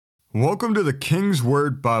Welcome to the King's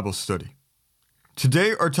Word Bible Study.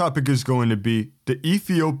 Today our topic is going to be the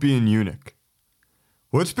Ethiopian Eunuch.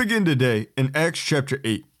 Let's begin today in Acts chapter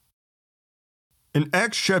 8. In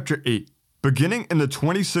Acts chapter 8, beginning in the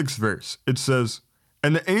 26th verse, it says,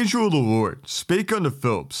 "And the angel of the Lord spake unto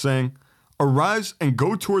Philip, saying, Arise and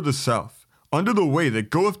go toward the south, unto the way that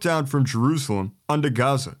goeth down from Jerusalem unto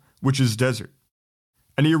Gaza, which is desert.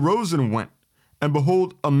 And he arose and went, and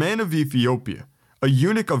behold, a man of Ethiopia, a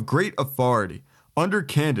eunuch of great authority, under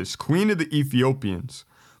Candace, queen of the Ethiopians,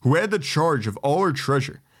 who had the charge of all her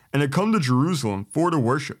treasure, and had come to Jerusalem for to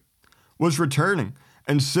worship, was returning,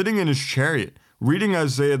 and sitting in his chariot, reading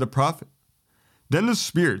Isaiah the prophet. Then the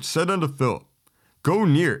Spirit said unto Philip, Go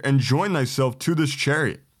near, and join thyself to this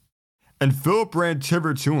chariot. And Philip ran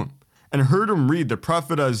thither to him, and heard him read the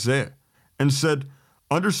prophet Isaiah, and said,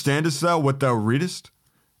 Understandest thou what thou readest?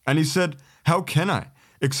 And he said, How can I,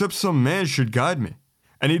 except some man should guide me?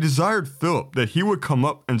 And he desired Philip that he would come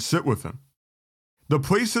up and sit with him. The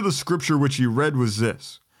place of the scripture which he read was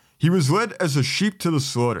this: He was led as a sheep to the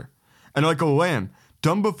slaughter, and like a lamb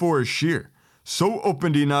dumb before his shear, so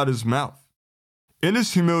opened he not his mouth. In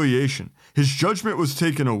his humiliation his judgment was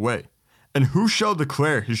taken away, and who shall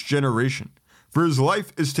declare his generation? For his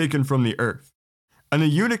life is taken from the earth. And the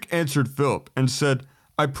eunuch answered Philip, and said,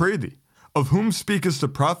 I pray thee, of whom speakest the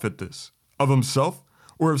prophet this? Of himself,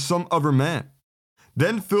 or of some other man?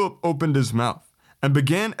 Then Philip opened his mouth, and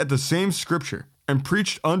began at the same scripture, and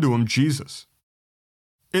preached unto him Jesus.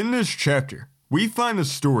 In this chapter, we find the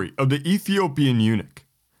story of the Ethiopian eunuch.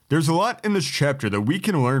 There's a lot in this chapter that we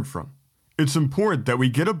can learn from. It's important that we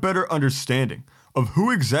get a better understanding of who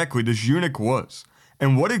exactly this eunuch was,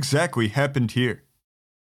 and what exactly happened here.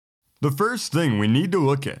 The first thing we need to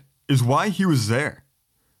look at is why he was there.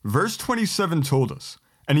 Verse 27 told us,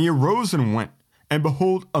 And he arose and went, and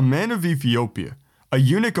behold, a man of Ethiopia, a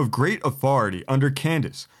eunuch of great authority under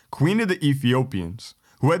Candace, queen of the Ethiopians,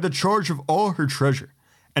 who had the charge of all her treasure,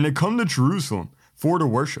 and had come to Jerusalem for to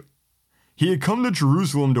worship. He had come to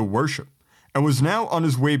Jerusalem to worship, and was now on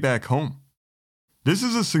his way back home. This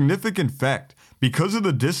is a significant fact because of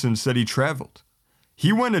the distance that he traveled.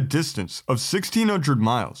 He went a distance of 1,600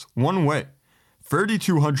 miles one way,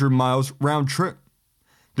 3,200 miles round trip.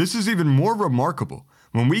 This is even more remarkable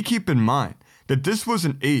when we keep in mind that this was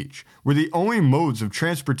an age where the only modes of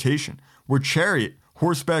transportation were chariot,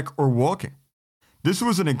 horseback, or walking. This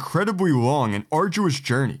was an incredibly long and arduous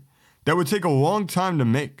journey that would take a long time to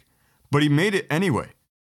make, but he made it anyway.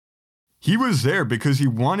 He was there because he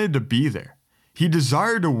wanted to be there. He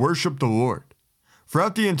desired to worship the Lord.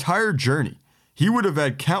 Throughout the entire journey, he would have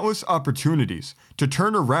had countless opportunities to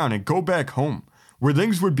turn around and go back home, where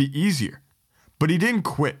things would be easier. But he didn't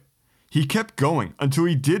quit. He kept going until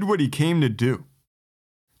he did what he came to do.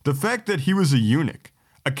 The fact that he was a eunuch,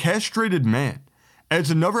 a castrated man, adds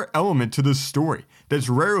another element to this story that's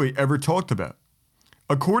rarely ever talked about.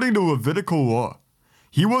 According to Levitical law,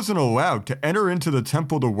 he wasn't allowed to enter into the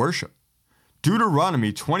temple to worship.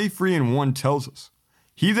 Deuteronomy 23:1 tells us,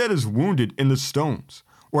 He that is wounded in the stones,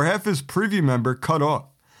 or hath his privy member cut off,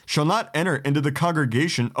 shall not enter into the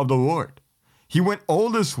congregation of the Lord. He went all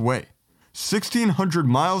this way, 1,600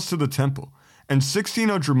 miles to the temple, and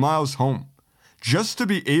 1,600 miles home, just to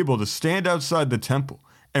be able to stand outside the temple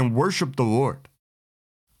and worship the Lord.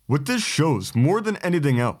 What this shows more than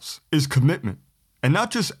anything else is commitment, and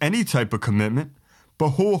not just any type of commitment,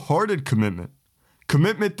 but wholehearted commitment.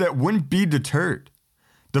 Commitment that wouldn't be deterred.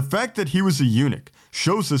 The fact that he was a eunuch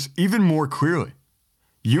shows this even more clearly.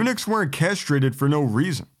 Eunuchs weren't castrated for no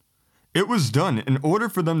reason. It was done in order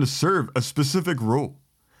for them to serve a specific role,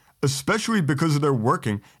 especially because of their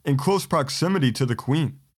working in close proximity to the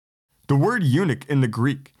queen. The word eunuch in the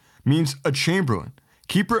Greek means a chamberlain,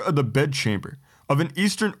 keeper of the bedchamber of an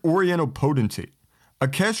Eastern Oriental potentate, a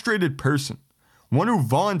castrated person, one who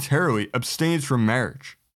voluntarily abstains from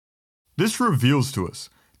marriage. This reveals to us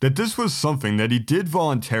that this was something that he did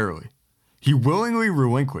voluntarily. He willingly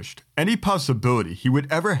relinquished any possibility he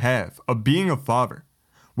would ever have of being a father,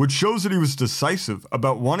 which shows that he was decisive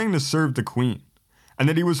about wanting to serve the queen, and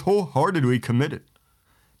that he was wholeheartedly committed.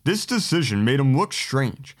 This decision made him look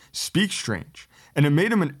strange, speak strange, and it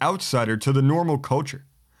made him an outsider to the normal culture.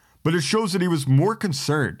 But it shows that he was more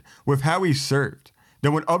concerned with how he served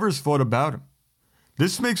than what others thought about him.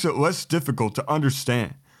 This makes it less difficult to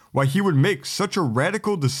understand why he would make such a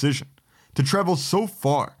radical decision to travel so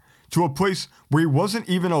far to a place where he wasn't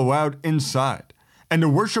even allowed inside, and to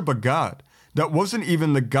worship a God that wasn't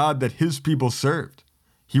even the God that his people served.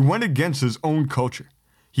 He went against his own culture.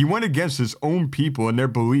 He went against his own people and their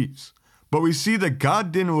beliefs. But we see that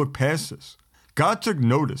God didn't look past this. God took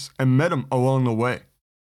notice and met him along the way.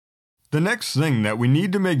 The next thing that we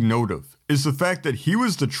need to make note of is the fact that he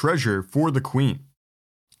was the treasurer for the queen.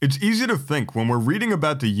 It's easy to think when we're reading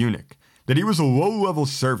about the eunuch that he was a low-level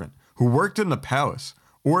servant who worked in the palace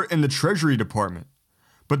or in the treasury department,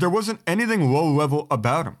 but there wasn't anything low-level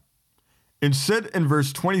about him. Instead, in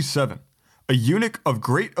verse 27, a eunuch of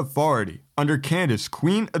great authority under Candace,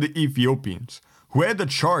 Queen of the Ethiopians, who had the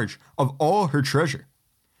charge of all her treasure.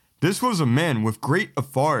 This was a man with great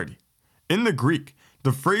authority. In the Greek,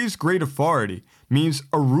 the phrase great authority means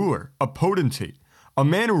a ruler, a potentate, a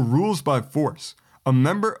man who rules by force, a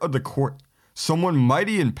member of the court, someone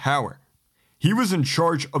mighty in power. He was in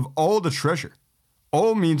charge of all the treasure.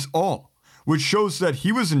 All means all, which shows that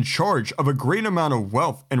he was in charge of a great amount of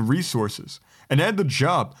wealth and resources, and had the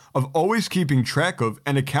job of always keeping track of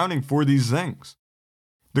and accounting for these things.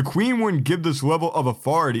 The queen wouldn't give this level of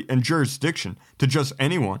authority and jurisdiction to just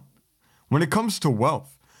anyone. When it comes to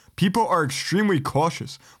wealth, people are extremely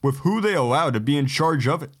cautious with who they allow to be in charge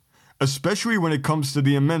of it, especially when it comes to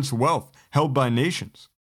the immense wealth held by nations.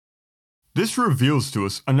 This reveals to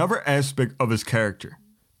us another aspect of his character,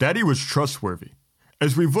 that he was trustworthy.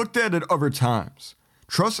 As we've looked at it other times,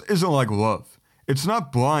 trust isn't like love. It's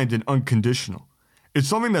not blind and unconditional. It's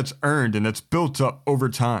something that's earned and that's built up over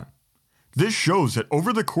time. This shows that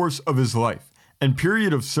over the course of his life and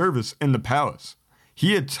period of service in the palace,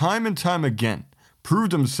 he had time and time again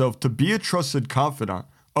proved himself to be a trusted confidant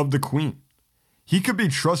of the queen. He could be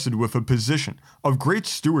trusted with a position of great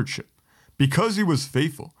stewardship because he was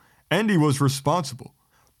faithful and he was responsible,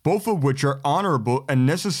 both of which are honorable and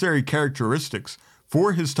necessary characteristics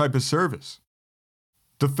for his type of service.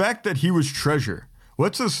 The fact that he was treasurer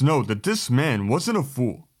lets us know that this man wasn't a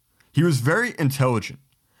fool. He was very intelligent.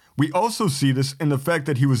 We also see this in the fact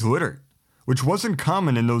that he was literate, which wasn't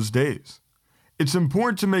common in those days. It's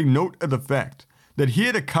important to make note of the fact that he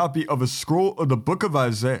had a copy of a scroll of the book of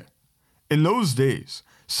Isaiah. In those days,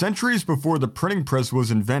 centuries before the printing press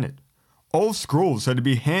was invented, all scrolls had to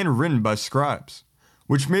be handwritten by scribes,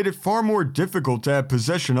 which made it far more difficult to have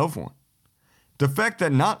possession of one. The fact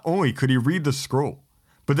that not only could he read the scroll,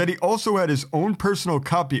 but that he also had his own personal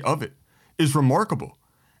copy of it is remarkable,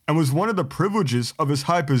 and was one of the privileges of his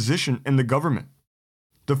high position in the government.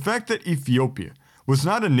 The fact that Ethiopia was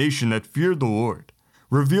not a nation that feared the Lord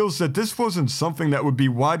reveals that this wasn't something that would be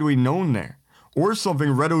widely known there, or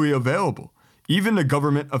something readily available, even to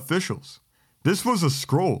government officials. This was a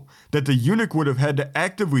scroll that the eunuch would have had to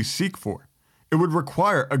actively seek for. It would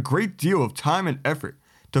require a great deal of time and effort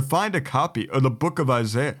to find a copy of the book of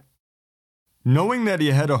Isaiah. Knowing that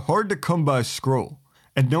he had a hard-to-come-by scroll,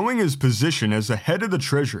 and knowing his position as the head of the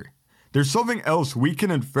treasury, there's something else we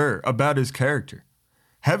can infer about his character.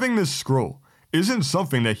 Having this scroll isn't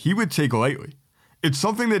something that he would take lightly. It's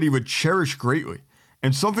something that he would cherish greatly,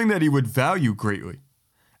 and something that he would value greatly.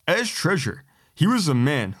 As treasurer, he was a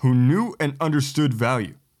man who knew and understood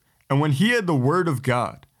value, and when he had the word of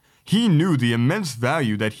God, he knew the immense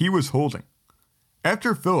value that he was holding.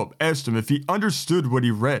 After Philip asked him if he understood what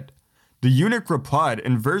he read, the eunuch replied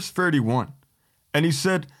in verse 31, and he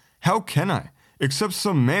said, "How can I, except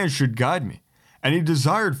some man should guide me?" And he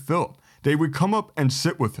desired Philip that he would come up and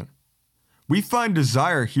sit with him. We find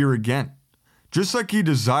desire here again. Just like he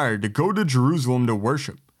desired to go to Jerusalem to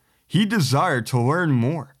worship, he desired to learn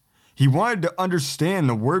more. He wanted to understand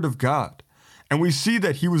the word of God, and we see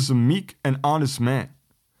that he was a meek and honest man.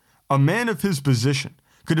 A man of his position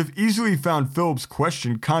could have easily found Philip's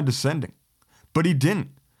question condescending, but he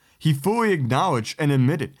didn't. He fully acknowledged and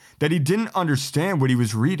admitted that he didn't understand what he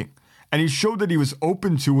was reading, and he showed that he was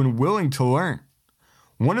open to and willing to learn.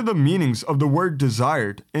 One of the meanings of the word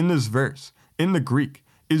desired in this verse, in the Greek,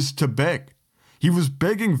 is to beg. He was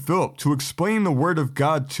begging Philip to explain the word of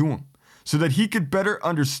God to him, so that he could better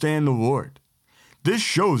understand the Lord. This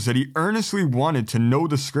shows that he earnestly wanted to know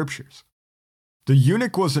the scriptures. The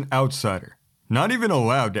eunuch was an outsider, not even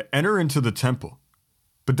allowed to enter into the temple.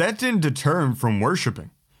 But that didn't deter him from worshiping.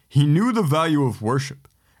 He knew the value of worship,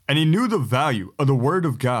 and he knew the value of the word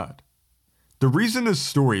of God. The reason this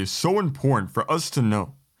story is so important for us to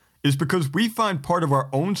know is because we find part of our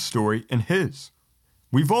own story in his.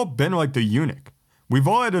 We've all been like the eunuch. We've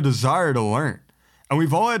all had a desire to learn, and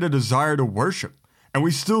we've all had a desire to worship, and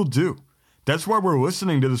we still do. That's why we're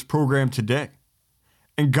listening to this program today.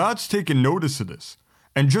 And God's taken notice of this,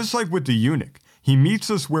 and just like with the eunuch, he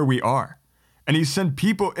meets us where we are, and he sent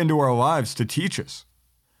people into our lives to teach us.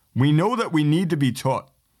 We know that we need to be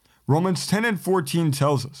taught. Romans 10 and 14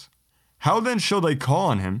 tells us, "How then shall they call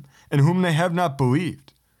on him in whom they have not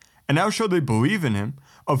believed? And how shall they believe in him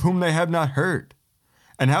of whom they have not heard?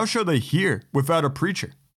 And how shall they hear without a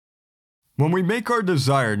preacher?" When we make our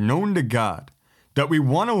desire known to God, that we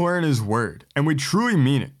want to learn His Word and we truly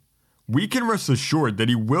mean it, we can rest assured that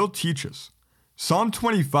He will teach us. Psalm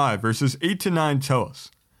 25 verses 8 to 9 tell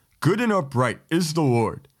us, "Good and upright is the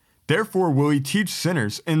Lord, therefore will He teach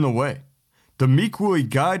sinners in the way. The meek will He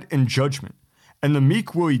guide in judgment, and the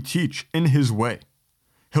meek will He teach in His way."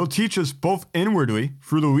 He'll teach us both inwardly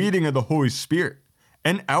through the leading of the Holy Spirit,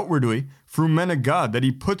 and outwardly through men of God that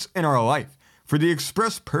He puts in our life for the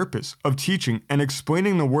express purpose of teaching and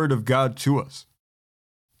explaining the Word of God to us.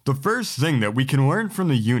 The first thing that we can learn from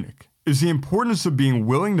the eunuch is the importance of being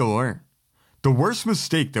willing to learn. The worst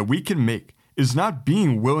mistake that we can make is not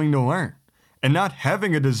being willing to learn and not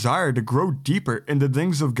having a desire to grow deeper in the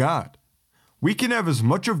things of God. We can have as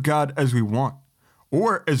much of God as we want,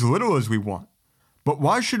 or as little as we want. But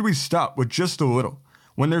why should we stop with just a little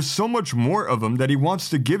when there's so much more of Him that He wants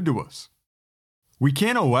to give to us? We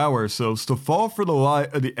can't allow ourselves to fall for the lie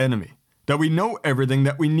of the enemy that we know everything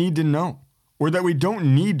that we need to know, or that we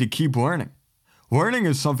don't need to keep learning. Learning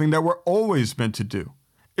is something that we're always meant to do.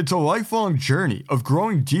 It's a lifelong journey of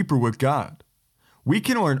growing deeper with God. We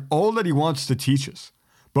can learn all that He wants to teach us,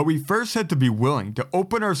 but we first have to be willing to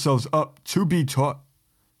open ourselves up to be taught.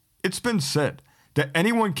 It's been said that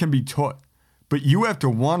anyone can be taught, but you have to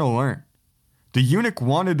want to learn. The eunuch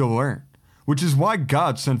wanted to learn, which is why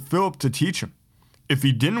God sent Philip to teach him. If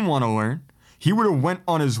he didn't want to learn, he would have went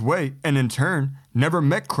on his way and in turn never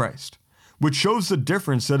met Christ, which shows the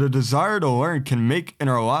difference that a desire to learn can make in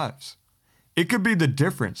our lives. It could be the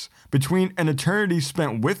difference between an eternity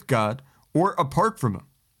spent with God or apart from Him.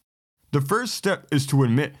 The first step is to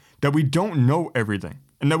admit that we don't know everything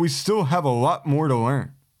and that we still have a lot more to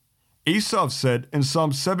learn. Asaph said in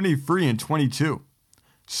Psalm 73 and 22,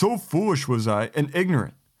 "So foolish was I and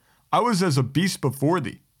ignorant. I was as a beast before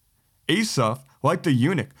thee." Asaph, like the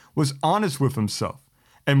eunuch, was honest with himself,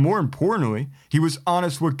 and more importantly, he was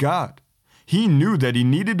honest with God. He knew that he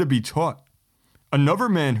needed to be taught. Another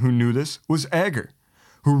man who knew this was Agur,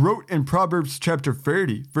 who wrote in Proverbs chapter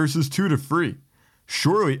 30, verses 2 to 3,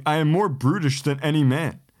 "Surely I am more brutish than any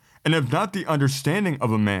man, and have not the understanding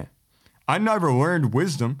of a man. I neither learned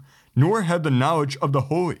wisdom, nor had the knowledge of the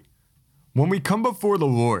holy." When we come before the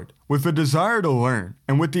Lord with a desire to learn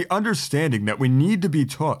and with the understanding that we need to be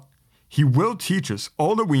taught, He will teach us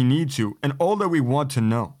all that we need to and all that we want to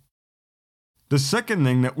know. The second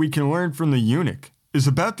thing that we can learn from the eunuch is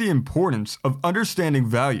about the importance of understanding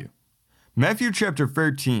value. Matthew chapter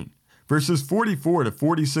 13, verses 44 to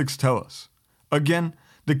 46 tell us, "Again,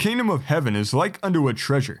 the kingdom of heaven is like unto a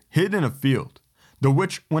treasure hid in a field, the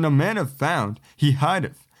which when a man hath found, he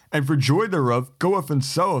hideth, and for joy thereof goeth and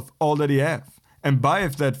selleth all that he hath, and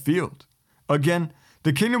buyeth that field. Again,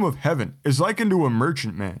 the kingdom of heaven is like unto a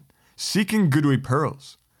merchant man, seeking goodly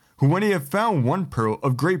pearls, who when he had found one pearl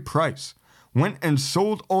of great price, went and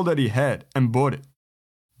sold all that he had, and bought it."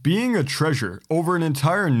 Being a treasurer over an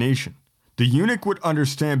entire nation, the eunuch would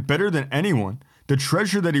understand better than anyone the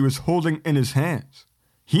treasure that he was holding in his hands.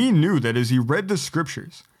 He knew that as he read the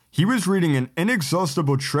scriptures, he was reading an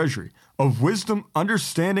inexhaustible treasury of wisdom,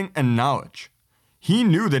 understanding, and knowledge. He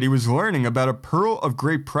knew that he was learning about a pearl of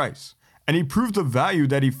great price, and he proved the value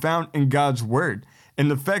that he found in God's Word in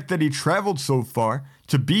the fact that he traveled so far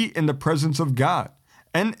to be in the presence of God,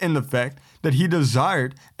 and in the fact that he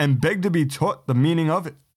desired and begged to be taught the meaning of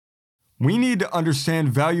it. We need to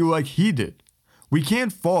understand value like he did. We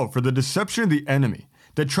can't fall for the deception of the enemy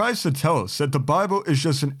that tries to tell us that the Bible is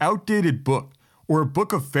just an outdated book, or a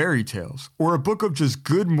book of fairy tales, or a book of just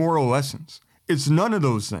good moral lessons. It's none of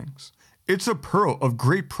those things. It's a pearl of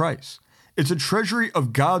great price. It's a treasury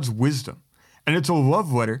of God's wisdom, and it's a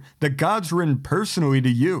love letter that God's written personally to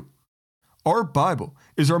you. Our Bible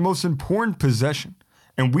is our most important possession,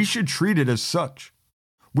 and we should treat it as such.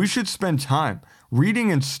 We should spend time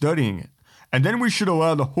reading and studying it, and then we should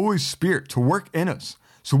allow the Holy Spirit to work in us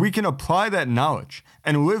so we can apply that knowledge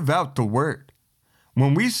and live out the Word.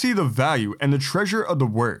 When we see the value and the treasure of the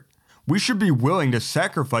Word, we should be willing to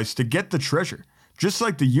sacrifice to get the treasure, just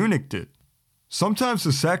like the eunuch did. Sometimes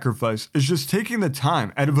the sacrifice is just taking the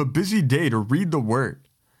time out of a busy day to read the Word.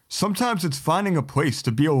 Sometimes it's finding a place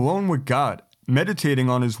to be alone with God, meditating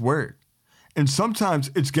on His Word. And sometimes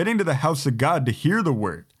it's getting to the house of God to hear the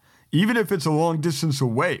Word, even if it's a long distance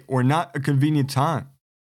away or not a convenient time.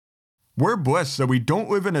 We're blessed that we don't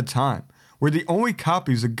live in a time where the only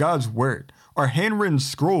copies of God's Word are handwritten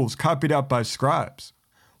scrolls copied out by scribes.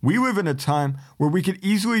 We live in a time where we could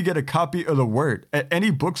easily get a copy of the Word at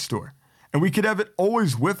any bookstore, and we could have it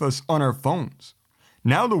always with us on our phones.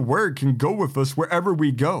 Now the Word can go with us wherever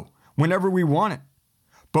we go, whenever we want it.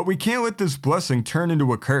 But we can't let this blessing turn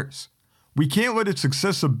into a curse. We can't let its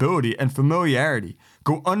accessibility and familiarity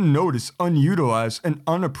go unnoticed, unutilized, and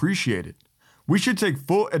unappreciated. We should take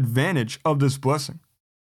full advantage of this blessing.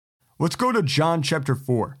 Let's go to John chapter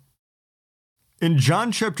 4. In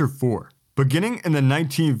John chapter 4, beginning in the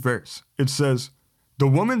 19th verse, it says, "The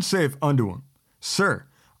woman saith unto him, Sir,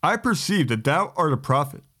 I perceive that thou art a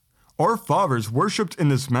prophet. Our fathers worshipped in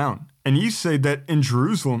this mountain, and ye say that in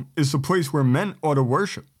Jerusalem is the place where men ought to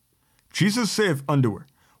worship. Jesus saith unto her,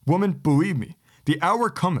 Woman, believe me, the hour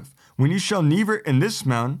cometh, when ye shall neither in this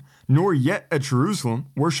mountain, nor yet at Jerusalem,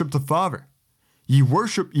 worship the Father. Ye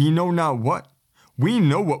worship ye know not what. We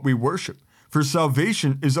know what we worship, for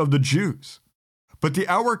salvation is of the Jews. But the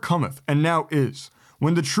hour cometh, and now is,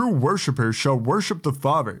 when the true worshippers shall worship the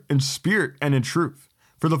Father in spirit and in truth,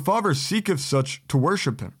 for the Father seeketh such to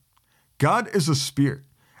worship him. God is a spirit,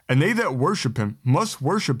 and they that worship him must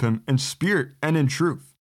worship him in spirit and in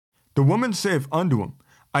truth. The woman saith unto him,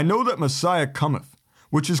 I know that Messiah cometh,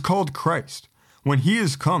 which is called Christ. When he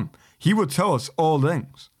is come, he will tell us all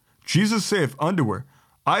things. Jesus saith unto her,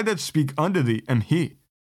 I that speak unto thee am he."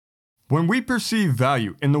 When we perceive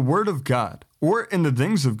value in the Word of God, or in the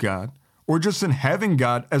things of God, or just in having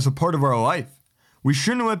God as a part of our life, we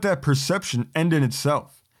shouldn't let that perception end in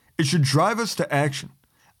itself. It should drive us to action,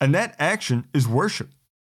 and that action is worship.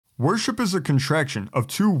 Worship is a contraction of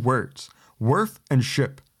two words, worth and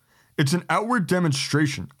ship. It's an outward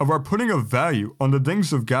demonstration of our putting of value on the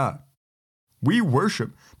things of God. We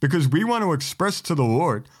worship because we want to express to the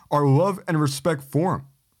Lord our love and respect for him.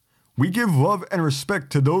 We give love and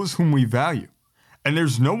respect to those whom we value, and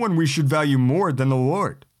there's no one we should value more than the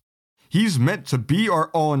Lord. He's meant to be our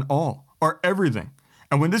all in all, our everything,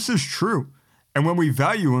 and when this is true, and when we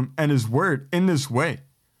value him and his word in this way,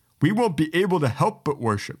 we won't be able to help but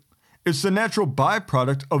worship. It's the natural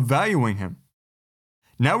byproduct of valuing him.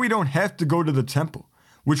 Now we don't have to go to the temple,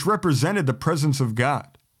 which represented the presence of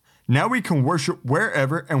God. Now we can worship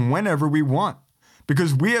wherever and whenever we want,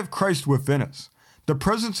 because we have Christ within us. The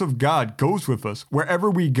presence of God goes with us wherever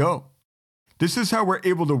we go. This is how we're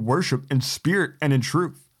able to worship in spirit and in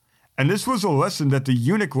truth. And this was a lesson that the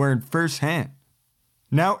eunuch learned firsthand.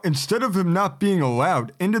 Now, instead of him not being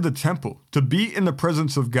allowed into the temple to be in the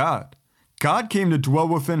presence of God, God came to dwell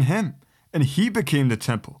within him, and he became the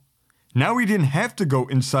temple. Now he didn't have to go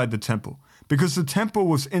inside the temple, because the temple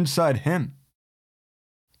was inside him.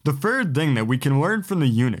 The third thing that we can learn from the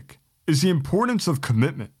eunuch is the importance of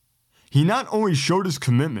commitment. He not only showed his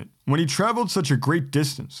commitment when he traveled such a great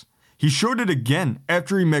distance, he showed it again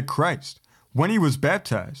after he met Christ, when he was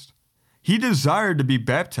baptized. He desired to be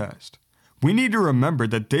baptized. We need to remember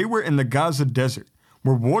that they were in the Gaza desert,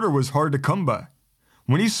 where water was hard to come by.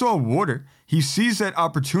 When he saw water, he seized that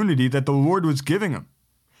opportunity that the Lord was giving him.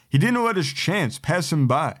 He didn't let his chance pass him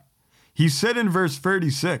by. He said in verse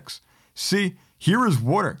 36, See, here is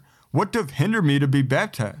water. What doth hinder me to be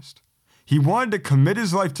baptized? He wanted to commit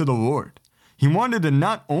his life to the Lord. He wanted to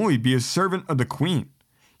not only be a servant of the Queen,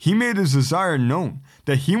 he made his desire known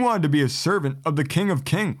that he wanted to be a servant of the King of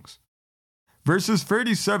Kings. Verses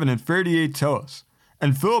 37 and 38 tell us,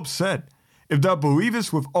 And Philip said, If thou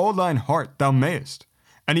believest with all thine heart, thou mayest.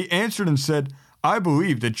 And he answered and said, I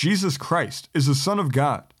believe that Jesus Christ is the Son of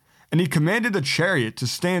God. And he commanded the chariot to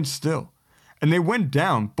stand still. And they went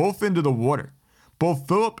down both into the water, both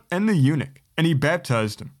Philip and the eunuch, and he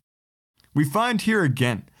baptized him. We find here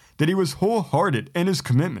again that he was wholehearted in his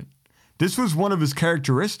commitment. This was one of his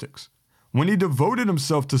characteristics. When he devoted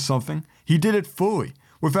himself to something, he did it fully,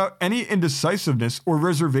 without any indecisiveness or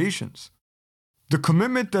reservations. The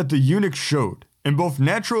commitment that the eunuch showed, in both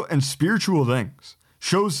natural and spiritual things,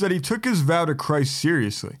 shows that he took his vow to Christ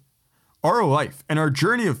seriously. Our life and our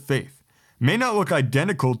journey of faith may not look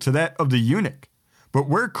identical to that of the eunuch, but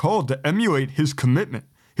we're called to emulate his commitment,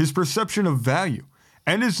 his perception of value,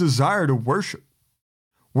 and his desire to worship.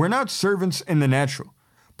 We're not servants in the natural,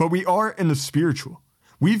 but we are in the spiritual.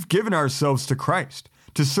 We've given ourselves to Christ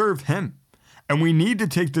to serve him, and we need to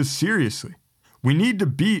take this seriously. We need to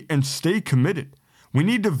be and stay committed. We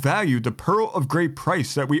need to value the pearl of great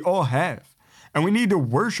price that we all have, and we need to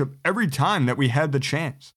worship every time that we have the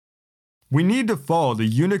chance. We need to follow the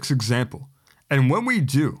eunuch's example, and when we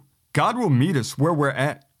do, God will meet us where we're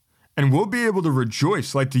at, and we'll be able to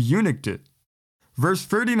rejoice like the eunuch did. Verse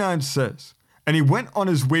 39 says, And he went on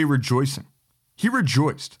his way rejoicing. He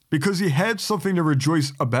rejoiced because he had something to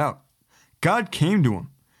rejoice about. God came to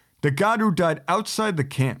him. The God who died outside the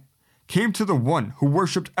camp came to the one who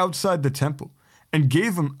worshipped outside the temple and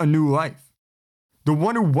gave him a new life. The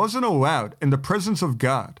one who wasn't allowed in the presence of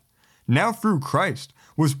God, now through Christ,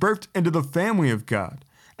 was birthed into the family of God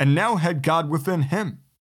and now had God within him.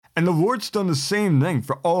 And the Lord's done the same thing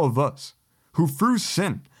for all of us, who through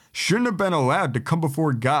sin shouldn't have been allowed to come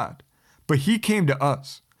before God, but he came to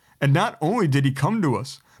us. And not only did he come to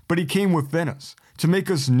us, but he came within us to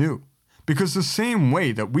make us new. Because the same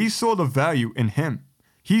way that we saw the value in him,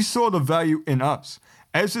 he saw the value in us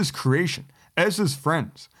as his creation, as his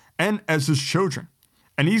friends, and as his children.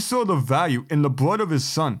 And he saw the value in the blood of his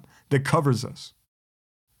Son that covers us.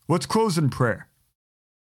 Let's close in prayer.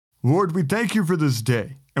 Lord, we thank you for this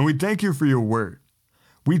day, and we thank you for your word.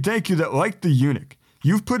 We thank you that, like the eunuch,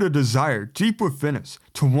 you've put a desire deep within us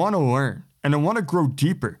to want to learn and to want to grow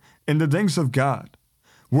deeper in the things of God.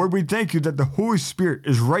 Lord, we thank you that the Holy Spirit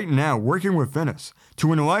is right now working within us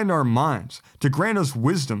to enlighten our minds, to grant us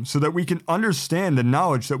wisdom so that we can understand the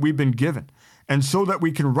knowledge that we've been given, and so that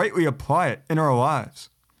we can rightly apply it in our lives.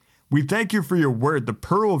 We thank you for your word, the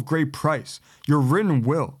pearl of great price, your written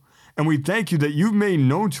will, and we thank you that you've made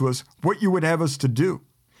known to us what you would have us to do.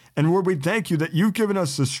 And Lord, we thank you that you've given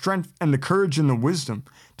us the strength and the courage and the wisdom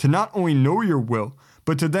to not only know your will,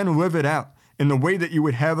 but to then live it out in the way that you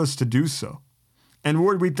would have us to do so. And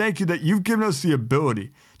Lord, we thank you that you've given us the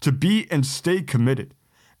ability to be and stay committed.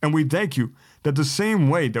 And we thank you that the same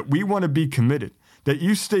way that we want to be committed, that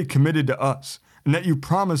you stay committed to us, and that you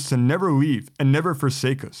promise to never leave and never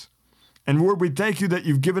forsake us. And Lord, we thank you that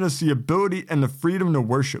you've given us the ability and the freedom to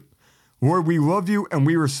worship. Lord, we love you and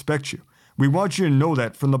we respect you. We want you to know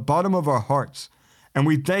that from the bottom of our hearts. And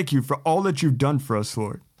we thank you for all that you've done for us,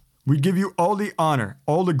 Lord. We give you all the honor,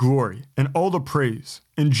 all the glory, and all the praise.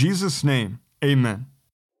 In Jesus' name, amen.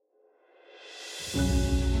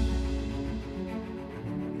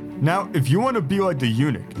 Now, if you want to be like the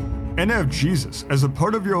eunuch and have Jesus as a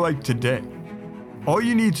part of your life today, all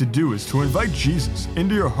you need to do is to invite Jesus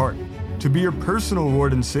into your heart to be your personal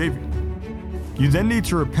Lord and Savior. You then need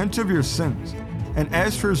to repent of your sins and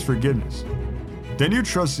ask for his forgiveness. Then you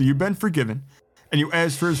trust that you've been forgiven and you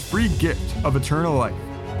ask for his free gift of eternal life.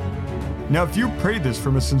 Now, if you prayed this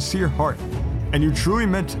from a sincere heart and you truly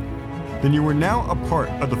meant it, then you are now a part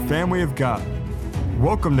of the family of God.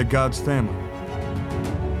 Welcome to God's family.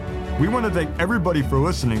 We want to thank everybody for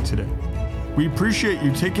listening today. We appreciate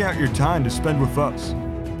you taking out your time to spend with us.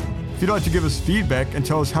 If you'd like to give us feedback and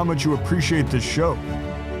tell us how much you appreciate this show,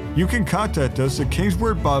 you can contact us at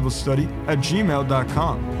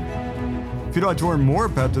kingswordbiblestudy@gmail.com. If you'd like to learn more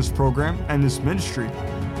about this program and this ministry,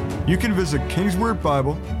 you can visit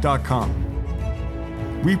kingswordbible.com.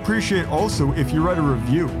 We appreciate also if you write a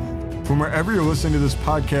review from wherever you're listening to this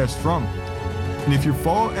podcast from, and if you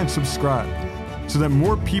follow and subscribe so that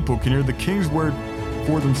more people can hear the King's Word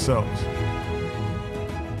for themselves.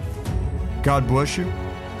 God bless you.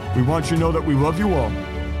 We want you to know that we love you all,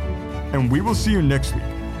 and we will see you next week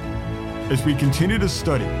as we continue to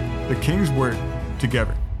study the King's Word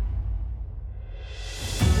together.